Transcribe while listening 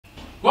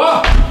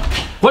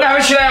锅里还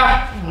没起来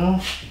呀？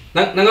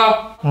那个？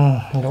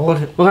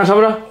我看差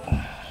不多。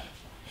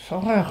烧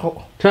还好。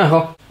这还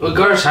好。我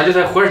搞点下酒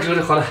菜，喝点酒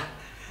就好了。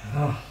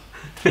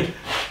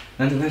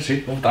那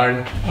睡，我不打扰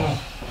你。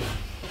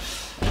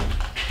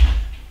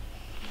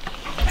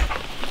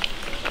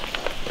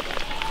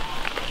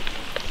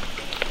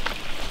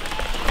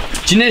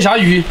今天下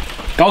雨，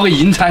搞个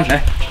硬菜来，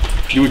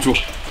牛煮。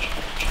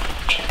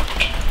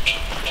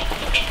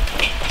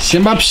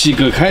先把皮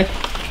割开，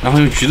然后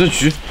用锯子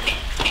锯。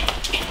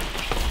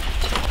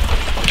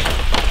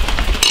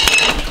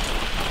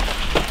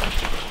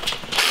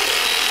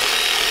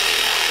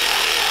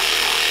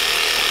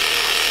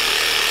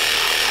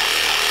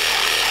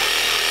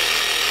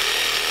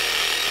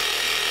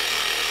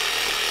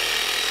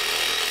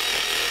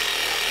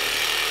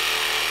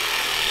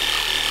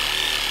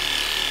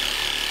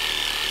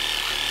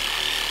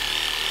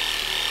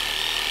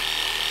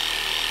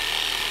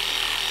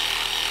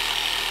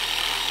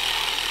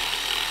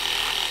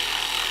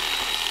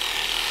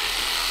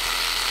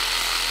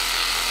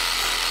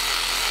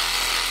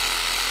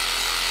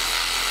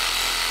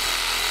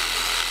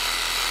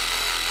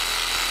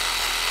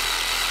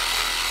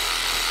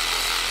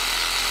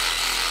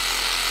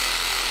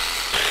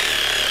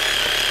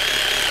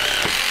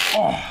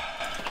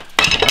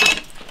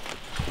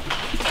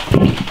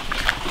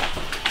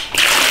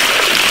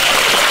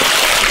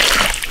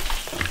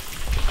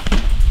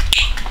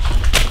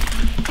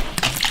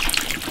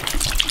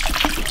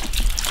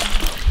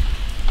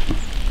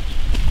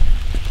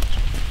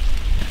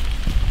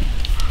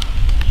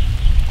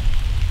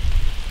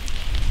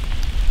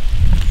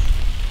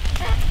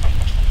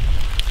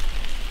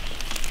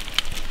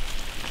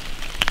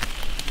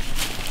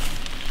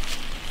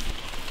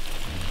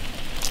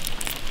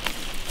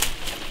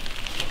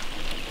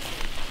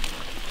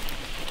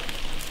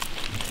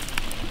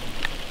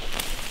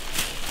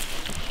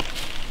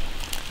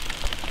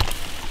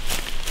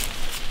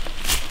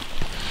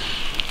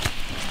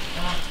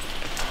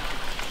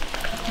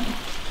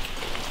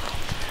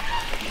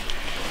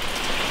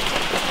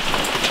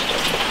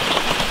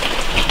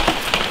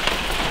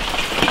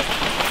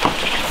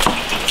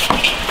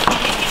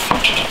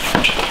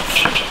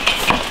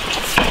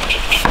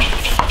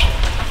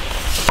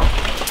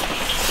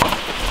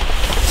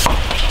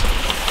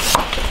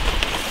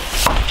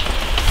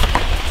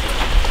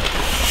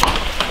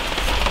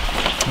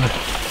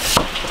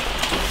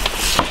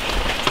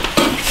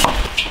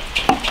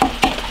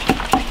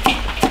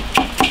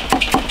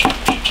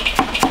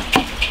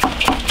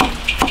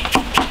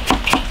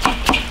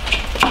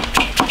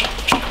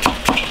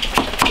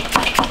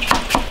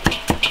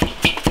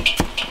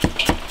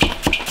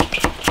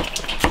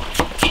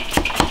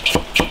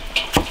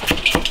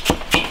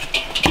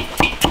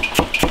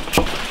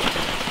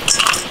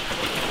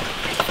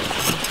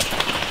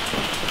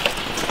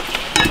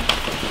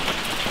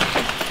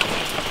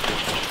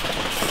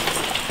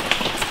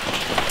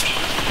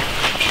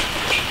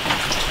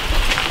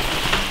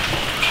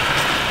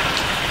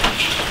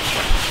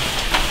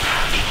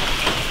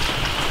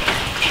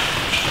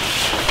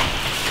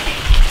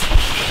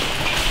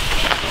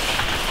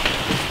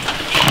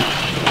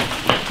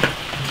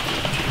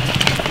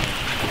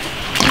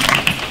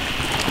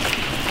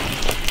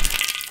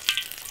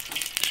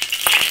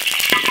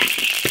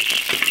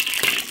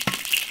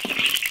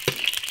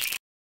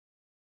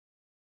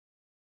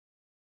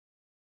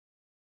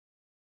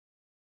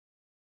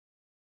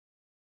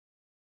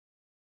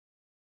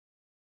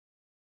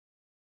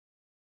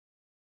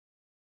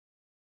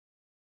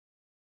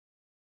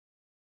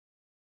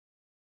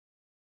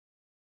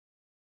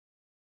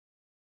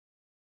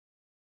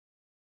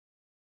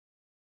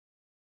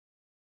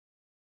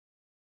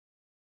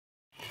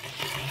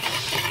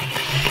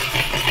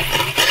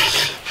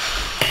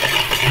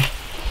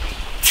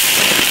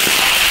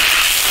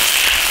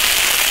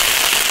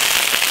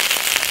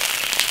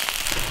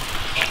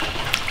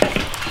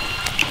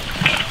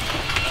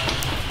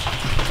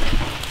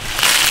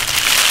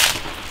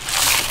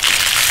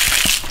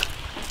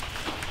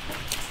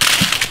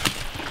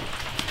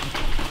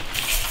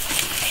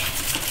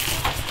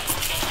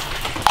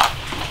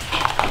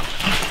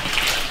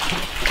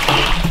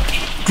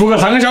煮个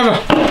3个小时，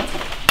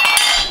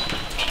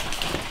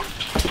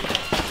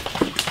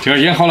这个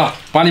腌好了，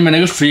把里面那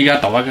个水给它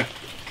倒下去。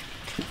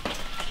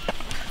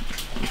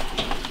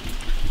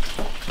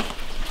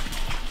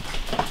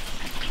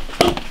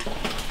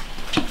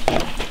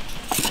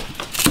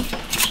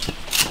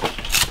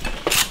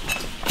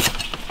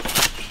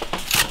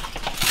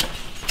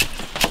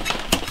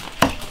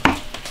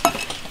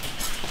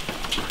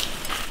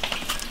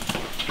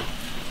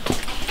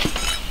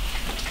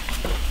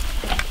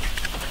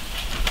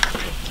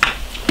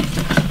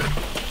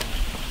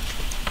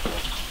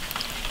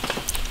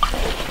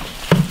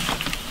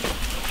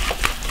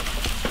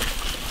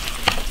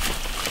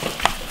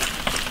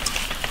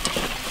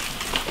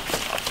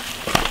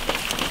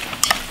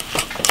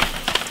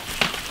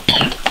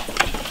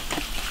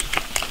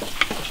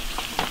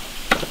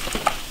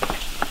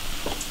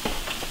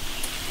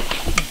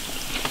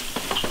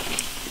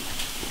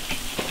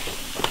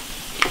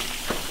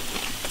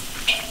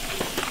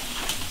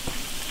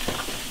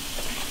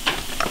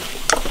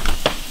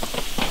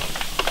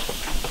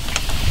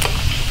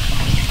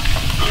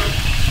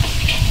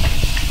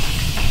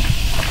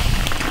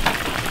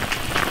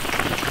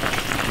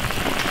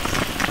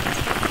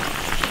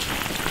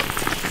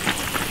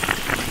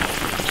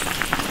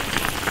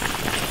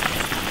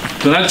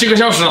等了几个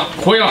小时，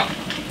可以了。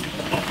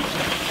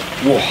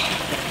哇！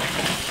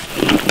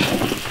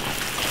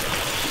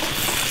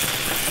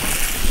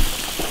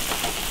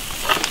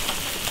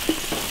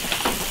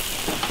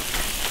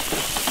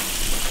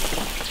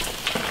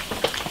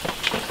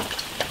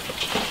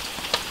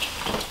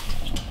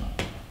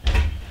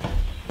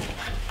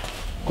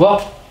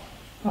哥，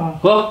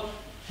哥，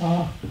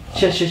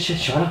洗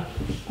完了，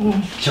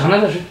洗完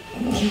了再睡。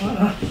洗完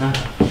了，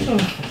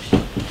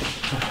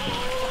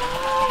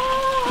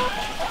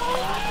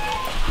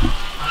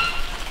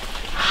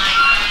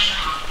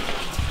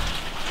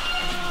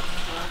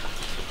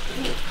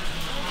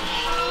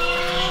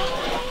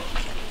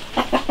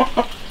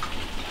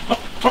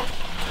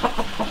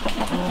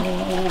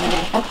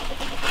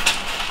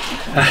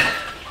哎，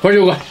喝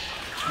酒哥，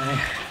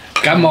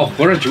感冒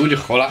喝点酒就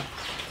好了。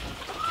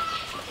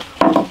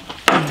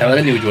再把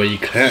那牛角一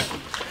啃，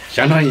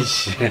香肠一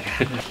起，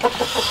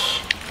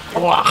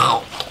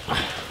哇！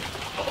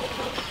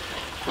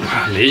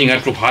那应该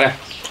煮趴了，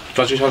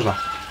抓9小时。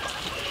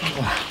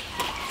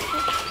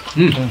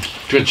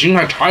这个筋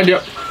还差一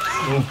点。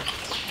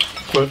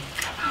对。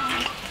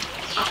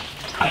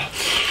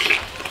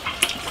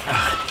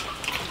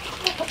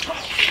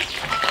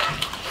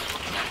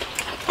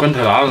管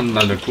太大了，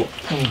拿点煮。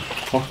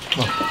好。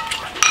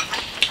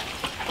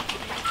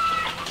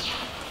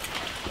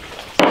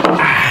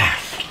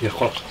也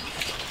好了。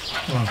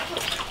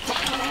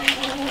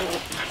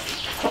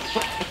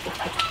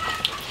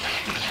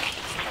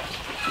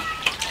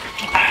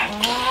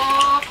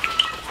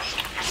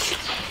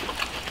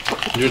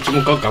你怎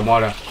么搞干嘛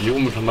的？有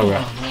没尝到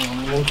呀？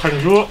我看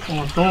酒，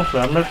我中午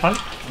饭没穿，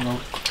我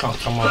刚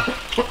感冒了，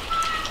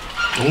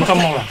又感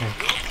冒了。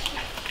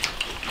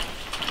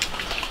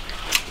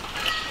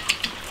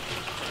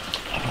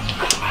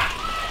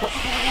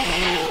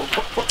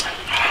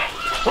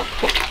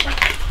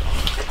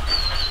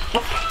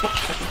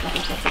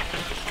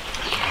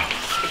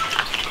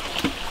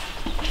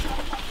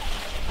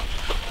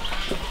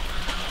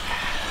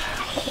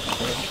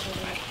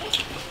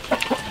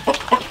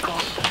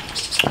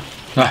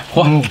来，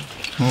喝。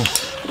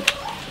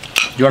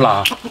有点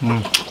辣。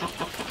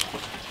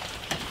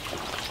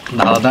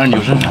辣到当然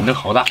牛身上都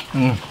好大。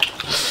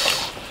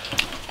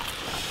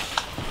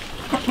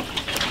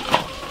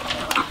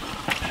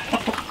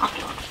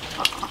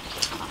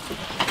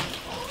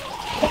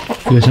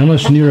这个香肠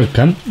心里有点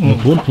干，要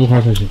多煮会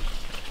儿才行。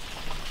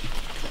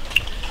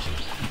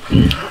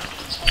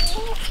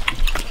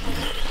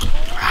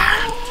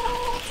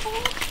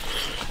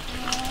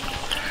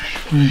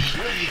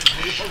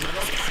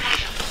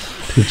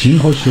这个筋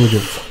好细，我觉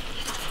得。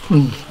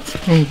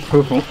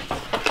可松。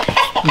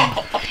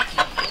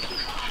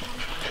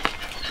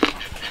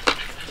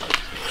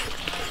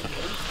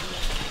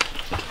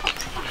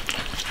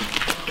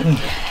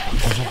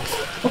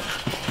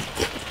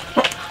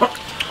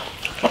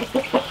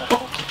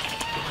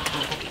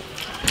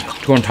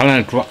这个他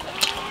来煮。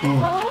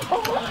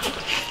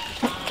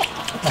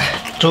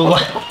走吧。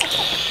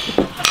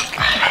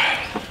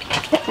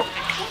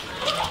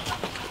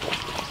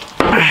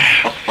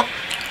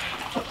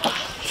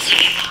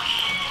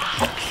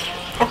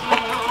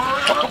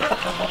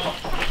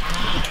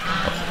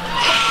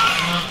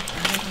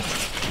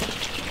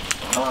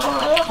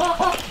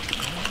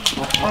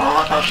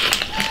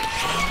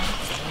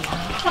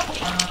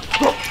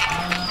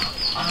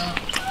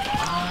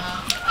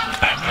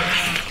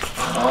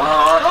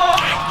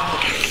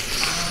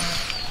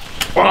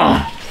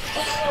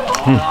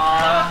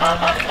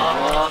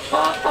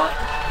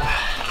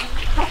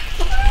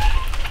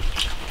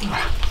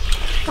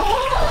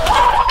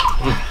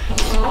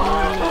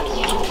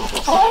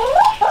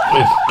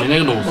你那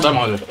个螺丝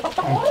嘛的。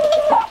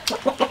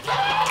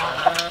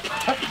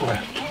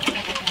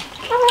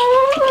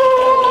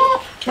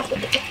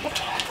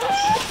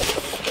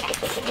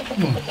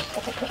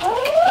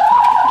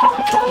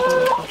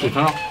最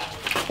香了。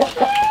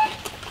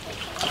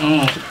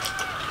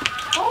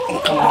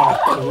干嘛了？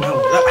可难闻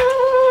了。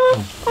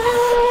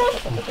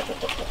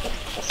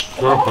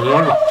有点泡点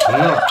了，真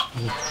的。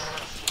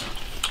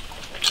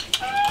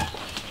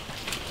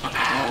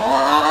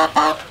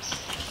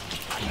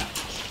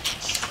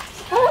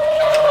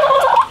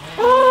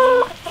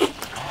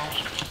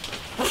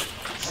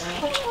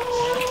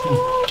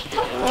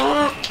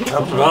它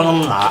不知道那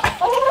么辣。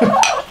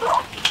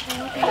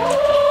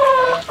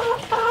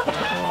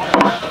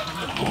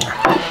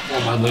我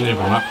把能力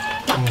放了。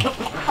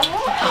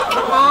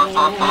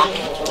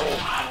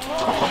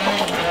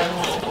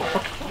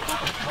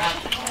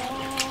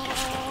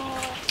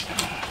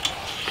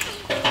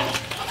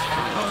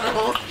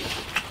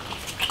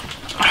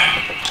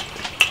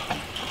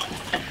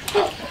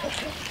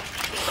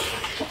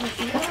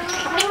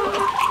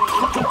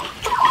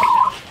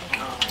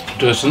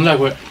这个生菜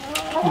可以，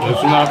这个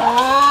生菜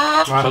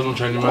小众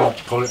城里面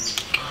搞的。